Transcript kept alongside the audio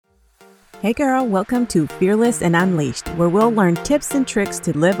Hey girl, welcome to Fearless and Unleashed, where we'll learn tips and tricks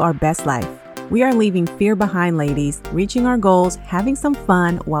to live our best life. We are leaving fear behind, ladies, reaching our goals, having some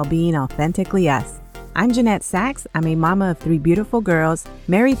fun while being authentically us. I'm Jeanette Sachs. I'm a mama of 3 beautiful girls,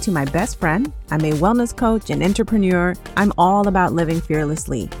 married to my best friend. I'm a wellness coach and entrepreneur. I'm all about living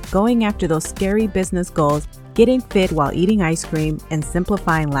fearlessly, going after those scary business goals, getting fit while eating ice cream, and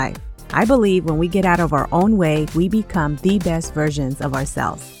simplifying life. I believe when we get out of our own way, we become the best versions of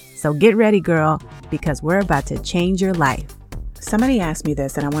ourselves. So get ready, girl, because we're about to change your life. Somebody asked me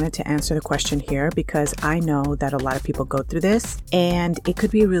this and I wanted to answer the question here because I know that a lot of people go through this and it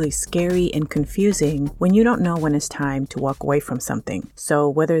could be really scary and confusing when you don't know when it's time to walk away from something. So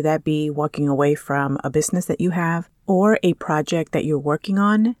whether that be walking away from a business that you have or a project that you're working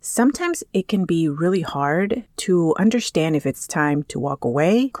on, sometimes it can be really hard to understand if it's time to walk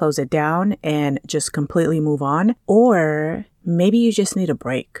away, close it down, and just completely move on, or maybe you just need a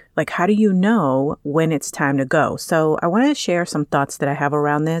break. Like, how do you know when it's time to go? So I want to share some thoughts that I have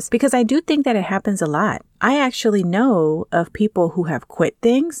around this because I do think that it happens a lot. I actually know of people who have quit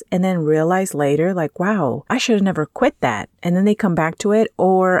things and then realize later, like, wow, I should have never quit that. And then they come back to it.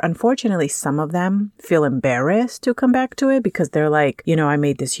 Or unfortunately, some of them feel embarrassed to come back to it because they're like, I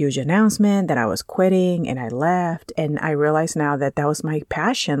made this huge announcement that I was quitting and I left. And I realize now that that was my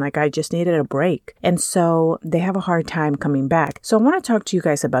passion. Like, I just needed a break. And so they have a hard time coming back. So I want to talk to you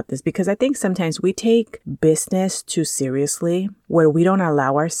guys about this because I think sometimes we take business too seriously, where we don't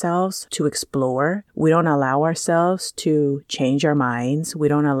allow ourselves to explore. We don't allow ourselves to change our minds. We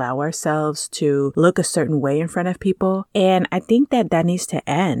don't allow ourselves to look a certain way in front of people. And I think that needs to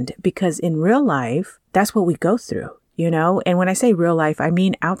end because in real life, that's what we go through. And when I say real life, I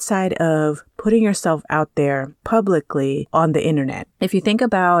mean outside of putting yourself out there publicly on the internet. If you think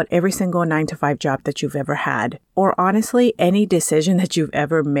about every single 9-to-5 job that you've ever had, or honestly, any decision that you've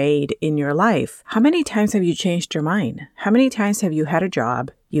ever made in your life, how many times have you changed your mind? How many times have you had a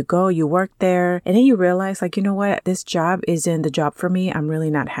job? You go, you work there, and then you realize, like, you know what? This job isn't the job for me. I'm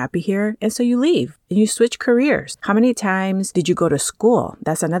really not happy here. And so you leave and you switch careers. How many times did you go to school?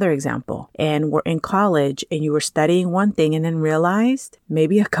 That's another example. And we're in college and you were studying one thing and then realized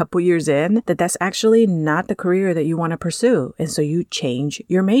maybe a couple years in that that's actually not the career that you want to pursue. And so you change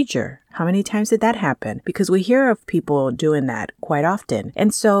your major. How many times did that happen? Because we hear of people doing that quite often.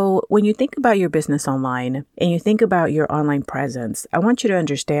 And so when you think about your business online and you think about your online presence, I want you to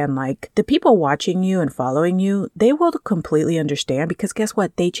understand, like, the people watching you and following you, they will completely understand because guess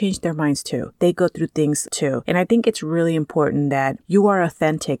what? They change their minds too. They go through things too. And I think it's really important that you are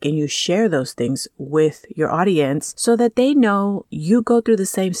authentic and you share those things with your audience so that they know you go through the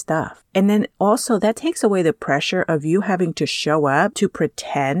same stuff. And then also that takes away the pressure of you having to show up to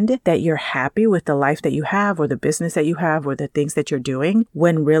pretend that you're happy with the life that you have or the business that you have or the things that you're doing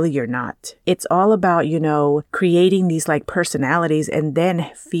when really you're not. It's all about, creating these like personalities and then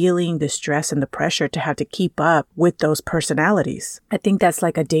feeling the stress and the pressure to have to keep up with those personalities. I think that's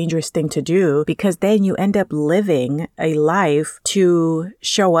like a dangerous thing to do because then you end up living a life to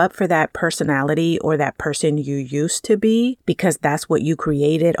show up for that personality or that person you used to be because that's what you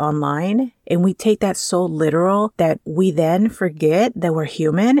created online. And we take that so literal that we then forget that we're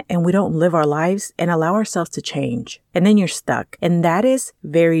human and we don't live our lives and allow ourselves to change. And then you're stuck. And that is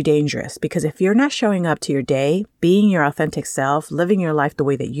very dangerous because if you're not showing up to your day, being your authentic self, living your life the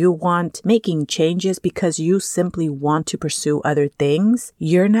way that you want, making changes because you simply want to pursue other things,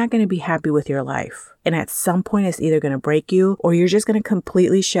 you're not going to be happy with your life. And at some point, it's either going to break you or you're just going to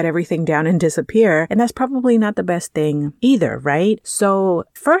completely shut everything down and disappear. And that's probably not the best thing either, right? So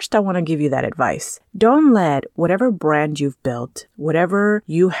first, I want to give you that advice. Don't let whatever brand you've built, whatever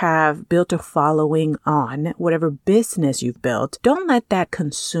you have built a following on, whatever business you've built, don't let that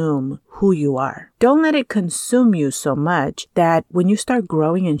consume who you are. Don't let it consume you so much that when you start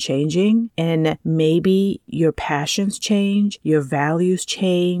growing and changing and maybe your passions change, your values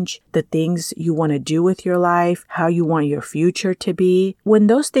change, the things you want to do with your life, how you want your future to be, when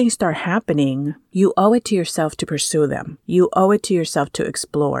those things start happening, you owe it to yourself to pursue them. You owe it to yourself to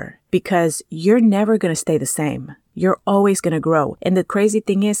explore because you're never going to stay the same. You're always going to grow. And the crazy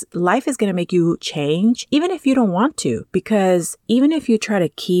thing is, life is going to make you change, even if you don't want to, because even if you try to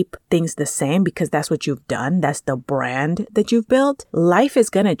keep things the same, because that's what you've done, that's the brand that you've built, life is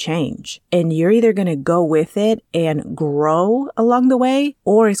going to change. And you're either going to go with it and grow along the way,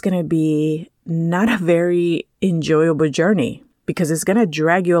 or it's going to be not a very enjoyable journey. Because it's going to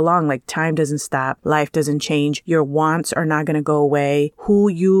drag you along. Like, time doesn't stop. Life doesn't change. Your wants are not going to go away. Who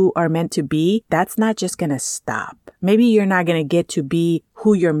you are meant to be, that's not just going to stop. Maybe you're not going to get to be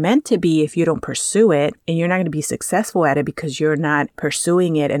who you're meant to be if you don't pursue it, and you're not going to be successful at it because you're not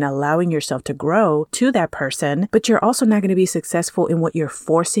pursuing it and allowing yourself to grow to that person. But you're also not going to be successful in what you're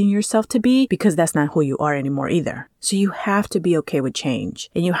forcing yourself to be because that's not who you are anymore either. So you have to be okay with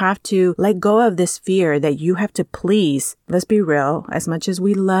change, and you have to let go of this fear that you have to please. Let's be real, as much as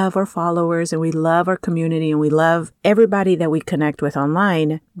we love our followers and we love our community and we love everybody that we connect with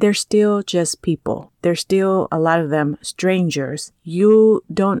online, they're still just people. They're still, a lot of them, strangers. You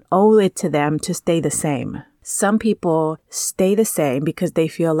don't owe it to them to stay the same. Some people stay the same because they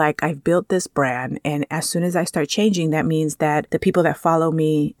feel like I've built this brand, and as soon as I start changing, that means that the people that follow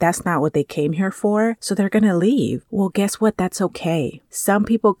me, that's not what they came here for, so they're going to leave. Well, guess what? That's okay. Some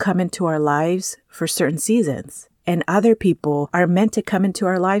people come into our lives for certain seasons, and other people are meant to come into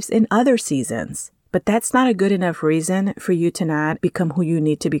our lives in other seasons. But that's not a good enough reason for you to not become who you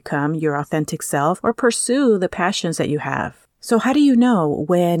need to become, your authentic self, or pursue the passions that you have. So how do you know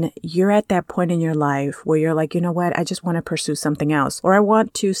when you're at that point in your life where you're like, you know what, I just want to pursue something else, or I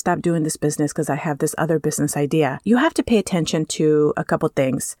want to stop doing this business because I have this other business idea? You have to pay attention to a couple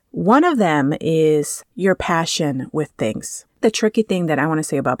things. One of them is your passion with things. The tricky thing that I want to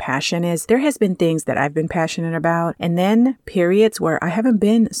say about passion is there has been things that I've been passionate about, and then periods where I haven't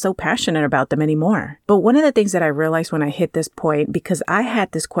been so passionate about them anymore. But one of the things that I realized when I hit this point, because I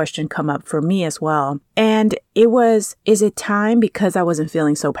had this question come up for me as well, and it was, is it time, because I wasn't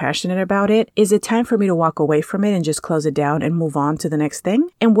feeling so passionate about it, is it time for me to walk away from it and just close it down and move on to the next thing?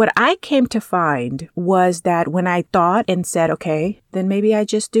 And what I came to find was that when I thought and said, okay, then maybe I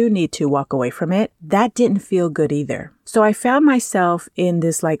just do need to walk away from it, that didn't feel good either. So I found myself in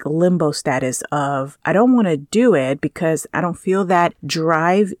this like limbo status of, I don't want to do it because I don't feel that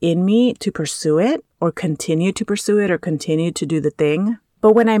drive in me to pursue it or continue to pursue it or continue to do the thing.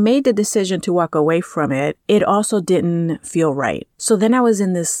 But when I made the decision to walk away from it, it also didn't feel right. So then I was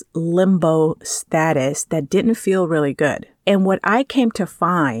in this limbo status that didn't feel really good. And what I came to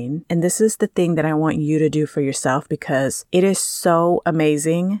find, and this is the thing that I want you to do for yourself because it is so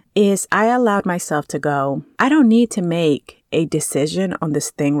amazing, is I allowed myself to go, I don't need to make a decision on this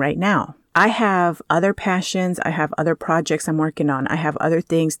thing right now. I have other passions. I have other projects I'm working on. I have other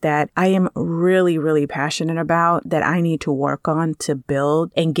things that I am really, really passionate about that I need to work on to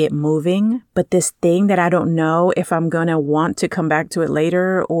build and get moving. But this thing that I don't know if I'm going to want to come back to it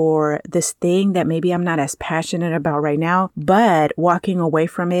later, or this thing that maybe I'm not as passionate about right now, but walking away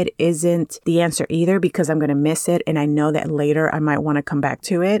from it isn't the answer either because I'm going to miss it. And I know that later I might want to come back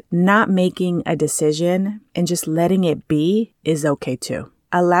to it. Not making a decision and just letting it be is okay too.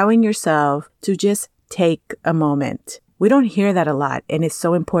 Allowing yourself to just take a moment. We don't hear that a lot, and it's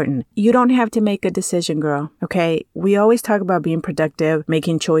so important. You don't have to make a decision, girl, okay? We always talk about being productive,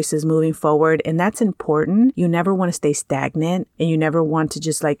 making choices, moving forward, and that's important. You never want to stay stagnant, and you never want to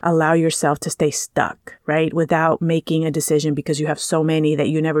just like allow yourself to stay stuck, right? Without making a decision because you have so many that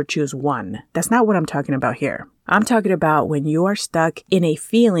you never choose one. That's not what I'm talking about here. I'm talking about when you are stuck in a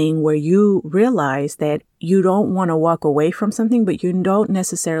feeling where you realize that you don't want to walk away from something, but you don't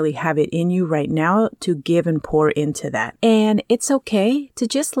necessarily have it in you right now to give and pour into that. And it's okay to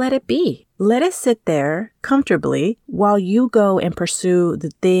just let it be. Let it sit there comfortably while you go and pursue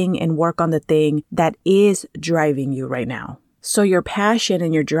the thing and work on the thing that is driving you right now. So your passion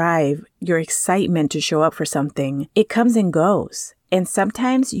and your drive, your excitement to show up for something, it comes and goes. And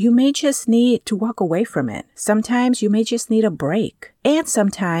sometimes you may just need to walk away from it. Sometimes you may just need a break. And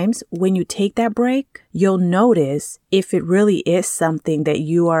sometimes when you take that break, you'll notice if it really is something that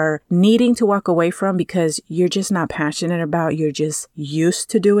you are needing to walk away from because you're just not passionate about, you're just used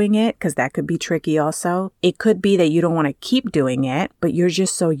to doing it, because that could be tricky also. It could be that you don't want to keep doing it, but you're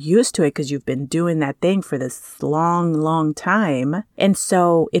just so used to it because you've been doing that thing for this long, long time. And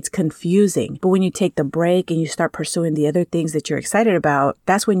so it's confusing. But when you take the break and you start pursuing the other things that you're excited about,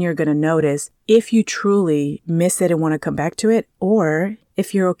 that's when you're going to notice if you truly miss it and want to come back to it, or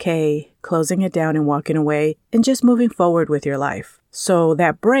if you're okay closing it down and walking away and just moving forward with your life. So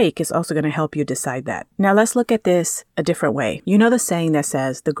that break is also going to help you decide that. Now let's look at this a different way. You know the saying that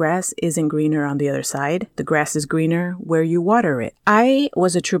says the grass isn't greener on the other side. The grass is greener where you water it. I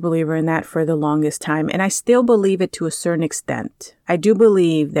was a true believer in that for the longest time, and I still believe it to a certain extent. I do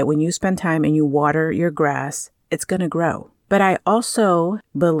believe that when you spend time and you water your grass, it's going to grow. But I also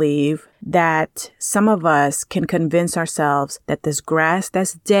believe that some of us can convince ourselves that this grass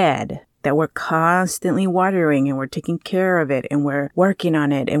that's dead, that we're constantly watering and we're taking care of it and we're working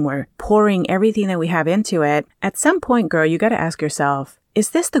on it and we're pouring everything that we have into it. At some point, girl, you got to ask yourself,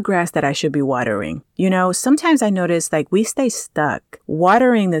 is this the grass that I should be watering? Sometimes I notice like we stay stuck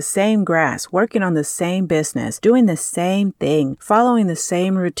watering the same grass, working on the same business, doing the same thing, following the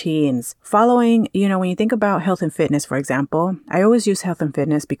same routines, when you think about health and fitness, for example, I always use health and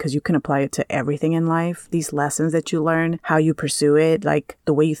fitness because you can apply it to everything in life. These lessons that you learn, how you pursue it, like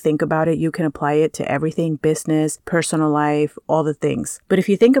the way you think about it, you can apply it to everything, business, personal life, all the things. But if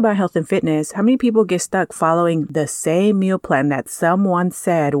you think about health and fitness, how many people get stuck following the same meal plan that someone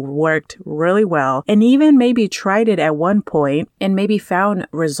said worked really well, and even maybe tried it at one point and maybe found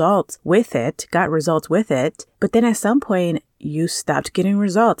got results with it, but then at some point you stopped getting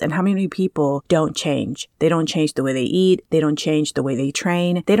results? And how many people don't change? They don't change the way they eat. They don't change the way they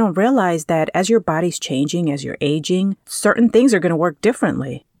train. They don't realize that as your body's changing, as you're aging, certain things are going to work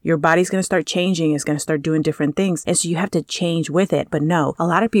differently. Your body's going to start changing. It's going to start doing different things. And so you have to change with it. But no, a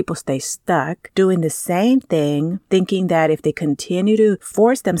lot of people stay stuck doing the same thing, thinking that if they continue to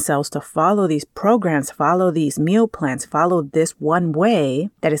force themselves to follow these programs, follow these meal plans, follow this one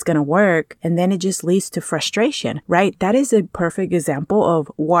way, that it's going to work. And then it just leads to frustration, right? That is a perfect example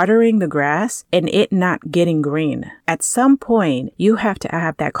of watering the grass and it not getting green. At some point, you have to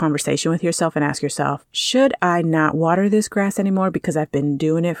have that conversation with yourself and ask yourself, should I not water this grass anymore because I've been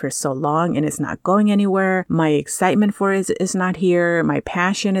doing it for so long and it's not going anywhere? My excitement for it is not here. My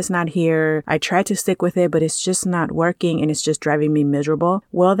passion is not here. I try to stick with it, but it's just not working and it's just driving me miserable.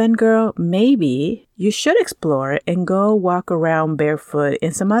 Well then, girl, maybe you should explore and go walk around barefoot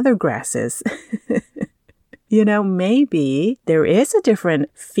in some other grasses. Maybe there is a different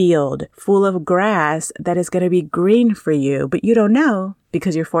field full of grass that is going to be green for you, but you don't know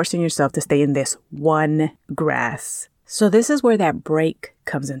because you're forcing yourself to stay in this one grass. So this is where that break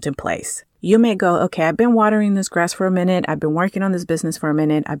comes into place. You may go, okay, I've been watering this grass for a minute. I've been working on this business for a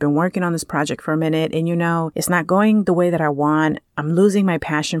minute. I've been working on this project for a minute. And it's not going the way that I want. I'm losing my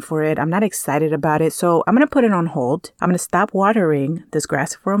passion for it. I'm not excited about it. So I'm going to put it on hold. I'm going to stop watering this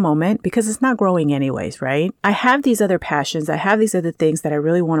grass for a moment because it's not growing anyways, right? I have these other passions. I have these other things that I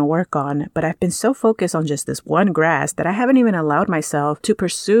really want to work on, but I've been so focused on just this one grass that I haven't even allowed myself to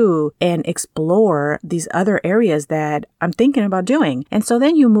pursue and explore these other areas that I'm thinking about doing. And so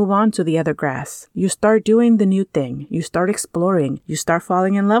then you move on to the other grass. You start doing the new thing. You start exploring. You start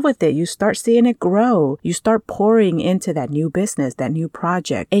falling in love with it. You start seeing it grow. You start pouring into that new business, that new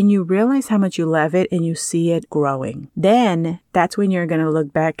project, and you realize how much you love it and you see it growing. Then that's when you're going to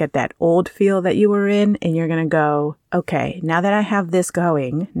look back at that old field that you were in and you're going to go, okay, now that I have this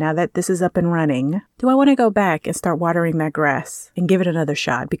going, now that this is up and running, do I want to go back and start watering that grass and give it another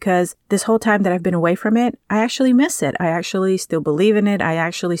shot? Because this whole time that I've been away from it, I actually miss it. I actually still believe in it. I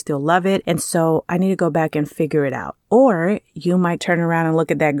actually still love it. And so I need to go back and figure it out. Or you might turn around and look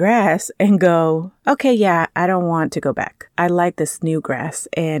at that grass and go, okay, yeah, I don't want to go back. I like this new grass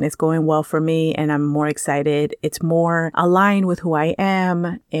and it's going well for me and I'm more excited. It's more aligned with who I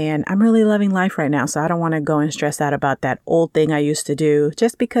am and I'm really loving life right now. So I don't want to go and stress out about that old thing I used to do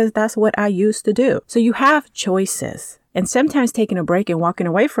just because that's what I used to do. So you have choices. And sometimes taking a break and walking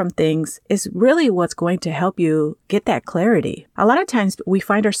away from things is really what's going to help you get that clarity. A lot of times we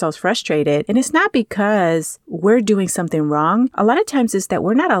find ourselves frustrated and it's not because we're doing something wrong. A lot of times it's that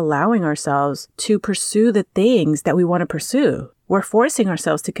we're not allowing ourselves to pursue the things that we want to pursue. We're forcing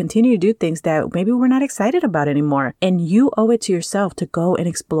ourselves to continue to do things that maybe we're not excited about anymore. And you owe it to yourself to go and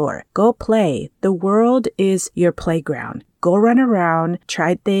explore. Go play. The world is your playground. Go run around,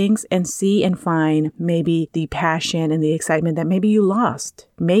 try things, and see and find maybe the passion and the excitement that maybe you lost.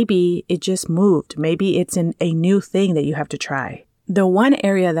 Maybe it just moved. Maybe it's a new thing that you have to try. The one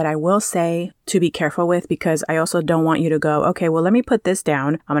area that I will say to be careful with, because I also don't want you to go, okay, well, let me put this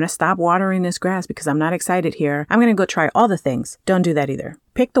down. I'm going to stop watering this grass because I'm not excited here. I'm going to go try all the things. Don't do that either.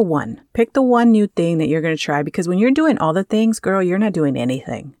 Pick the one. Pick the one new thing that you're going to try, because when you're doing all the things, girl, you're not doing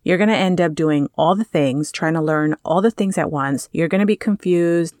anything. You're going to end up doing all the things, trying to learn all the things at once. You're going to be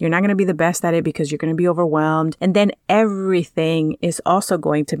confused. You're not going to be the best at it because you're going to be overwhelmed. And then everything is also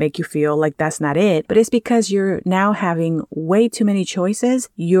going to make you feel like that's not it. But it's because you're now having way too many choices.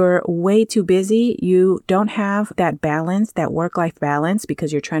 You're way too busy. You don't have that balance, that work-life balance,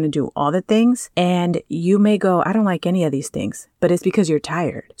 because you're trying to do all the things. And you may go, I don't like any of these things, but it's because you're tired.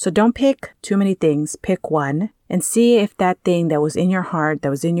 So don't pick too many things. Pick one and see if that thing that was in your heart, that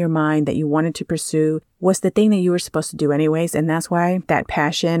was in your mind, that you wanted to pursue was the thing that you were supposed to do anyways. And that's why that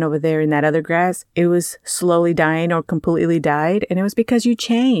passion over there in that other grass, it was slowly dying or completely died. And it was because you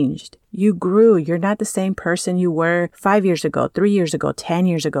changed. You grew. You're not the same person you were 5 years ago, 3 years ago, 10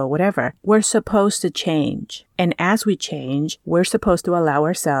 years ago, whatever. We're supposed to change. And as we change, we're supposed to allow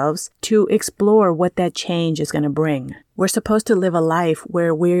ourselves to explore what that change is going to bring. We're supposed to live a life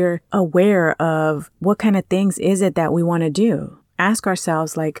where we're aware of what kind of things is it that we want to do. Ask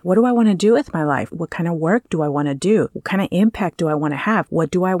ourselves, like, what do I want to do with my life? What kind of work do I want to do? What kind of impact do I want to have? What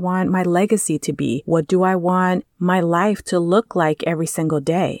do I want my legacy to be? What do I want my life to look like every single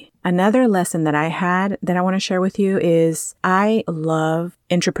day? Another lesson that I had that I want to share with you is I love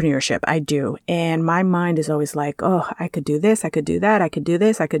entrepreneurship. I do. And my mind is always like, oh, I could do this. I could do that. I could do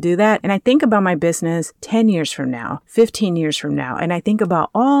this. I could do that. And I think about my business 10 years from now, 15 years from now. And I think about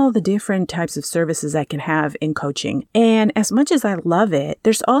all the different types of services I can have in coaching. And as much as I love it,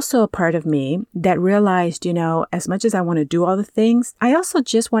 there's also a part of me that realized, as much as I want to do all the things, I also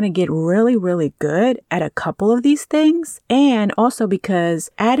just want to get really, really good at a couple of these things. And also because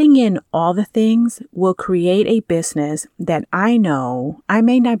adding in all the things will create a business that I know I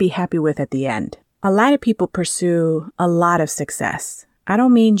may not be happy with at the end. A lot of people pursue a lot of success. I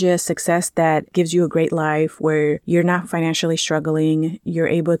don't mean just success that gives you a great life where you're not financially struggling, you're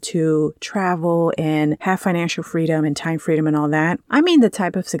able to travel and have financial freedom and time freedom and all that. I mean the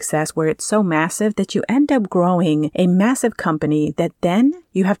type of success where it's so massive that you end up growing a massive company that then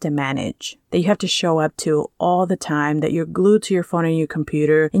you have to manage, that you have to show up to all the time, that you're glued to your phone and your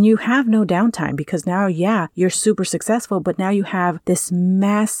computer, and you have no downtime because now, you're super successful, but now you have this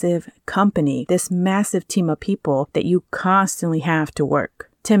massive company, this massive team of people that you constantly have to work.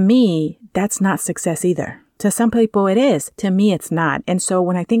 To me, that's not success either. To some people it is. To me, it's not. And so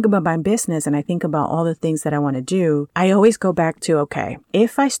when I think about my business and I think about all the things that I want to do, I always go back to, okay,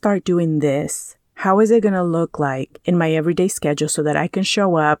 if I start doing this, how is it going to look like in my everyday schedule so that I can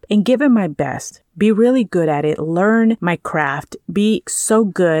show up and give it my best, be really good at it, learn my craft, be so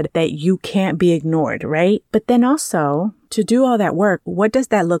good that you can't be ignored, right? But then also to do all that work, what does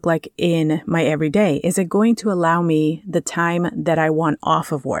that look like in my everyday? Is it going to allow me the time that I want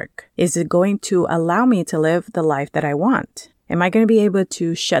off of work? Is it going to allow me to live the life that I want? Am I going to be able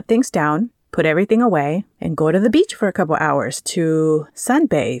to shut things down, put everything away, and go to the beach for a couple hours to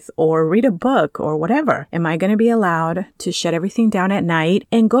sunbathe or read a book or whatever? Am I going to be allowed to shut everything down at night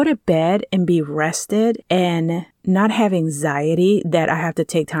and go to bed and be rested and not have anxiety that I have to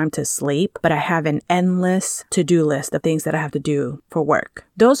take time to sleep, but I have an endless to-do list of things that I have to do for work?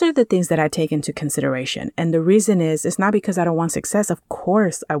 Those are the things that I take into consideration. And the reason is, it's not because I don't want success. Of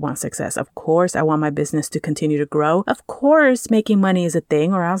course I want success. Of course I want my business to continue to grow. Of course making money is a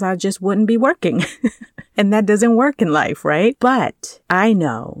thing, or else I just wouldn't be working. And that doesn't work in life, right? But I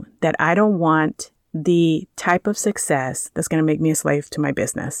know that I don't want the type of success that's going to make me a slave to my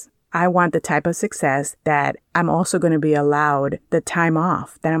business. I want the type of success that I'm also going to be allowed the time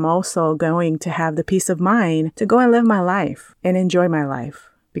off, that I'm also going to have the peace of mind to go and live my life and enjoy my life.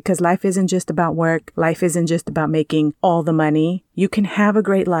 Because life isn't just about work. Life isn't just about making all the money. You can have a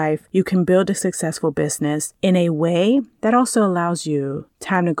great life. You can build a successful business in a way that also allows you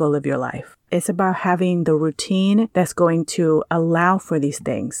time to go live your life. It's about having the routine that's going to allow for these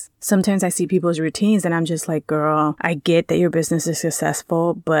things. Sometimes I see people's routines and I'm just like, girl, I get that your business is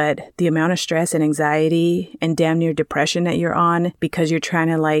successful, but the amount of stress and anxiety and damn near depression that you're on because you're trying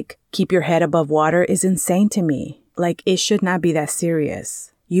to keep your head above water is insane to me. It should not be that serious.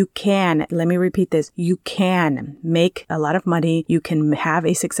 You can, let me repeat this, you can make a lot of money. You can have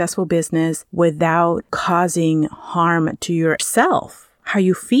a successful business without causing harm to yourself, how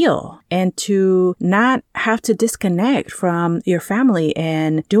you feel, and to not have to disconnect from your family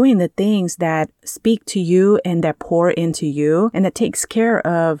and doing the things that speak to you and that pour into you and that takes care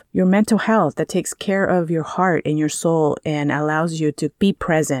of your mental health, that takes care of your heart and your soul and allows you to be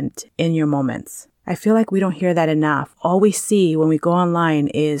present in your moments. I feel like we don't hear that enough. All we see when we go online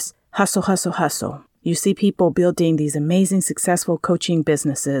is hustle, hustle, hustle. You see people building these amazing, successful coaching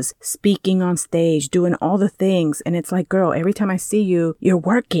businesses, speaking on stage, doing all the things. And it's like, girl, every time I see you, you're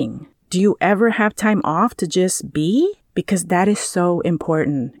working. Do you ever have time off to just be? Because that is so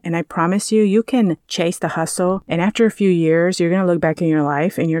important. And I promise you, you can chase the hustle. And after a few years, you're going to look back in your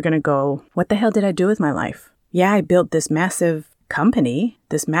life and you're going to go, what the hell did I do with my life? Yeah, I built this massive company,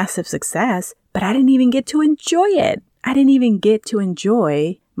 this massive success, but I didn't even get to enjoy it. I didn't even get to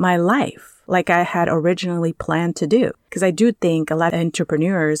enjoy my life. like I had originally planned to do. Because I do think a lot of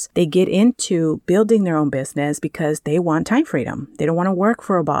entrepreneurs, they get into building their own business because they want time freedom. They don't want to work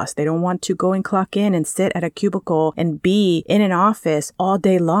for a boss. They don't want to go and clock in and sit at a cubicle and be in an office all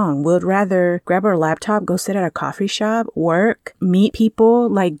day long. We'd rather grab our laptop, go sit at a coffee shop, work, meet people,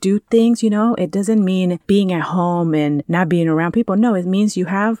 like do things, It doesn't mean being at home and not being around people. No, it means you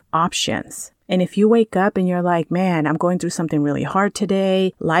have options. And if you wake up and you're like, man, I'm going through something really hard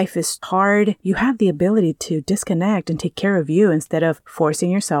today, life is hard, you have the ability to disconnect and take care of you instead of forcing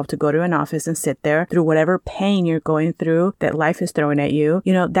yourself to go to an office and sit there through whatever pain you're going through that life is throwing at you.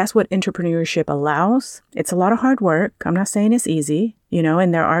 That's what entrepreneurship allows. It's a lot of hard work. I'm not saying it's easy.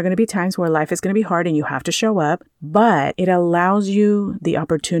 And there are going to be times where life is going to be hard and you have to show up, but it allows you the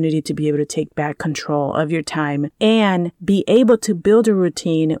opportunity to be able to take back control of your time and be able to build a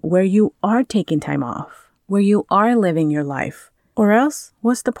routine where you are taking time off, where you are living your life. Or else,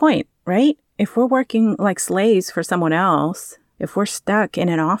 what's the point, right? If we're working like slaves for someone else, if we're stuck in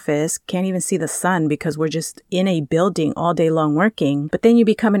an office, can't even see the sun because we're just in a building all day long working, but then you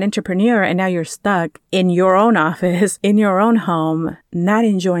become an entrepreneur and now you're stuck in your own office, in your own home, not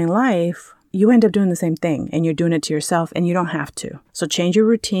enjoying life, you end up doing the same thing and you're doing it to yourself and you don't have to. So change your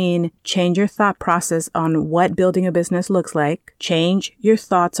routine, change your thought process on what building a business looks like, change your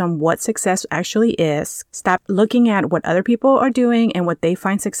thoughts on what success actually is. Stop looking at what other people are doing and what they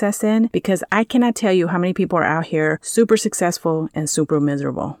find success in, because I cannot tell you how many people are out here super successful and super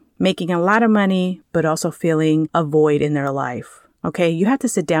miserable, making a lot of money, but also feeling a void in their life. Okay, you have to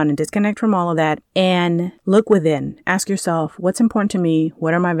sit down and disconnect from all of that and look within. Ask yourself, what's important to me?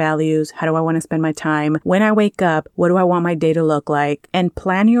 What are my values? How do I want to spend my time? When I wake up, what do I want my day to look like? And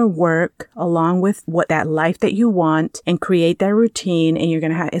plan your work along with what that life that you want and create that routine. And you're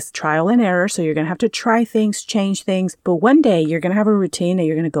going to have, it's trial and error. So you're going to have to try things, change things. But one day you're going to have a routine and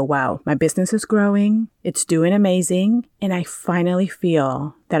you're going to go, wow, my business is growing. It's doing amazing. And I finally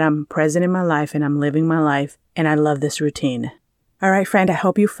feel that I'm present in my life and I'm living my life. And I love this routine. All right, friend, I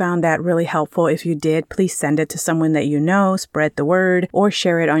hope you found that really helpful. If you did, please send it to someone that you know, spread the word, or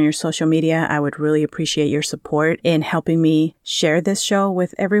share it on your social media. I would really appreciate your support in helping me share this show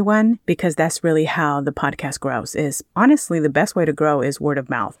with everyone, because that's really how the podcast grows. Is honestly, the best way to grow is word of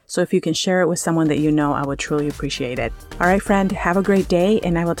mouth. So if you can share it with someone that you know, I would truly appreciate it. All right, friend, have a great day,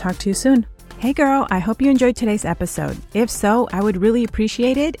 and I will talk to you soon. Hey girl, I hope you enjoyed today's episode. If so, I would really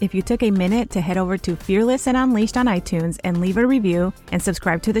appreciate it if you took a minute to head over to Fearless and Unleashed on iTunes and leave a review and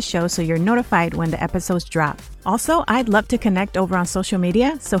subscribe to the show so you're notified when the episodes drop. Also, I'd love to connect over on social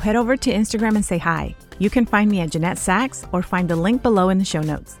media, so head over to Instagram and say hi. You can find me at Jeanette Sachs or find the link below in the show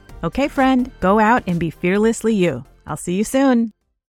notes. Okay, friend, go out and be fearlessly you. I'll see you soon.